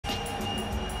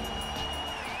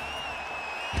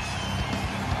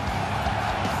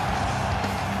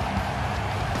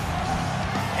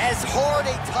hard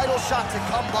a title shot to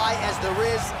come by as there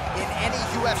is in any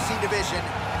UFC division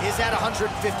is at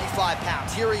 155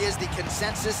 pounds. Here he is, the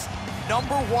consensus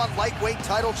 #1 lightweight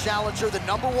title challenger, the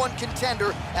 #1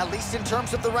 contender, at least in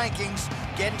terms of the rankings,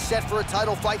 getting set for a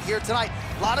title fight here tonight.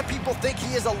 A lot of people think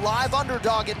he is a live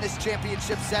underdog in this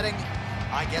championship setting.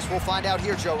 I guess we'll find out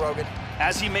here, Joe Rogan.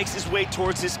 As he makes his way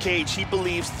towards his cage, he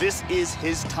believes this is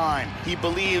his time. He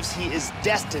believes he is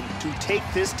destined to take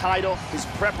this title. His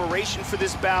preparation for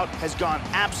this bout has gone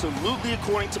absolutely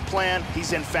according to plan.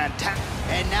 He's in fantastic.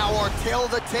 And now our tail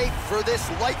of the tape for this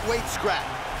lightweight scrap.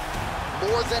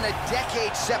 More than a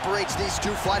decade separates these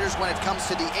two fighters when it comes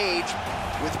to the age,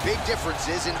 with big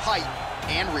differences in height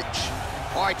and reach.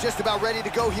 All right, just about ready to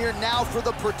go here now for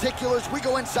the particulars. We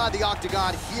go inside the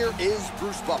octagon. Here is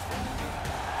Bruce Buffer.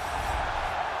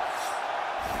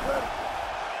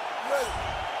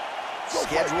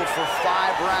 Scheduled for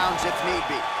 5 rounds if need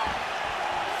be.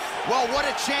 Well, what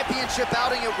a championship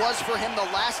outing it was for him the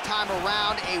last time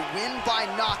around. A win by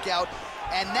knockout.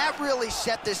 And that really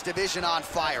set this division on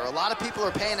fire. A lot of people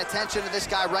are paying attention to this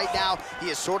guy right now. He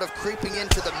is sort of creeping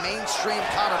into the mainstream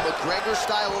Conor McGregor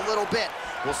style a little bit.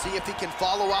 We'll see if he can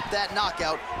follow up that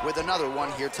knockout with another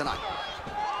one here tonight.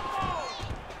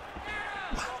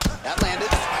 That landed.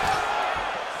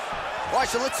 All right,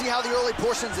 so let's see how the early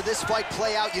portions of this fight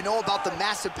play out. You know about the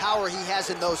massive power he has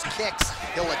in those kicks.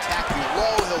 He'll attack you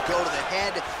low, he'll go to the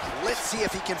head. Let's see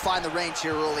if he can find the range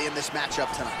here early in this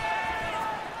matchup tonight.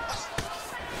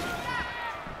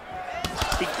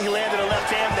 He landed a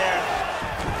left hand there.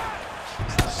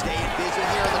 Staying busy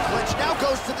here in the clinch. Now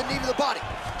goes to the knee to the body.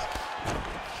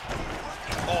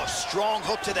 Oh, strong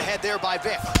hook to the head there by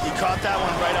Vic. He caught that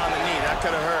one right on the knee. That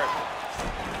could have hurt.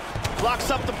 Blocks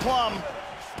up the plum.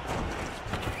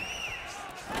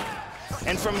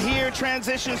 And from here,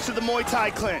 transitions to the Muay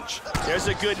Thai clinch. There's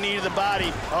a good knee to the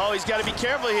body. Oh, he's got to be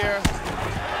careful here.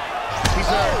 He's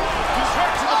hurt. He's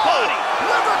hurt to the body.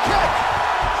 Liver kick.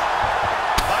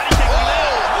 Body kick. Oh,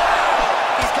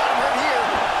 wow. He's got him hurt here.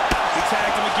 He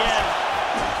tagged him again.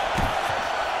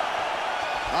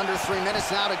 Under 3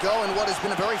 minutes now to go in what has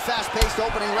been a very fast-paced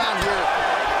opening round here.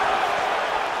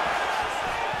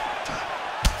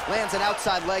 Lands an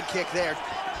outside leg kick there.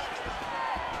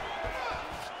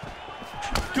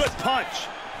 Good punch.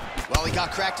 Well, he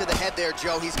got cracked to the head there,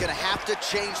 Joe. He's going to have to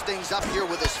change things up here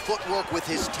with his footwork, with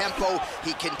his tempo.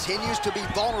 He continues to be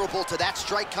vulnerable to that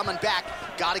strike coming back.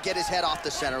 Got to get his head off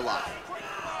the center line.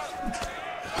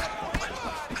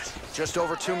 Just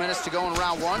over 2 minutes to go in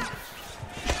round 1.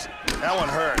 That one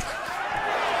hurt.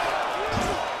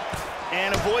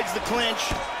 And avoids the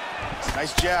clinch.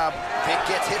 Nice job. Vic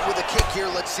gets hit with a kick here.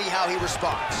 Let's see how he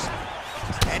responds.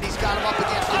 And he's got him up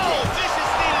against the kick.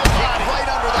 Vicious knee to the body. Right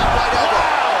under that right elbow.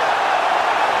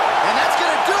 Wow. And that's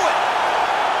going to do it.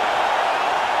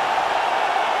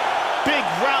 Big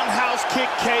roundhouse kick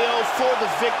KO for the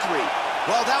victory.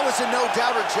 Well, that was a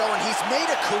no-doubter, Joe, and he's made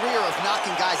a career of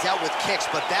knocking guys out with kicks,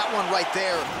 but that one right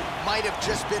there might have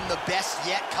just been the best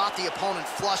yet. Caught the opponent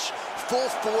flush, full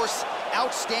force,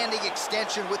 outstanding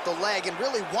extension with the leg, and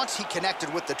really once he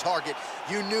connected with the target,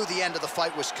 you knew the end of the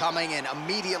fight was coming, and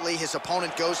immediately his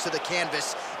opponent goes to the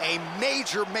canvas. A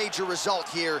major, major result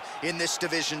here in this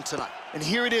division tonight. And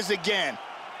here it is again.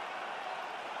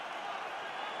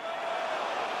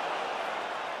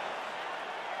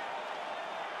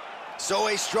 So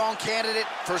a strong candidate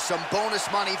for some bonus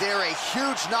money there. A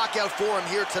huge knockout for him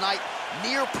here tonight.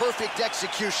 Near perfect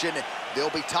execution. They'll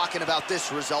be talking about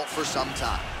this result for some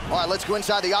time. All right, let's go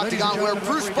inside the octagon where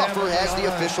Bruce Buffer has the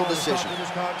official decision. This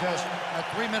contest at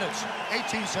 3 minutes,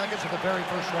 18 seconds of the very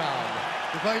first round.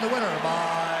 Declaring the winner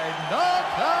by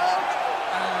knockout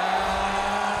and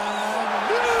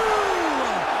new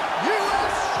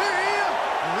UFC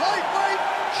lightweight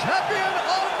champion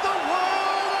of the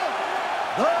world,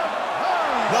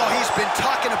 Well, he's been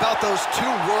talking about those 2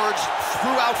 words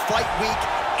throughout fight week,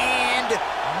 and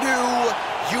new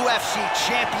UFC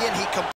champion. He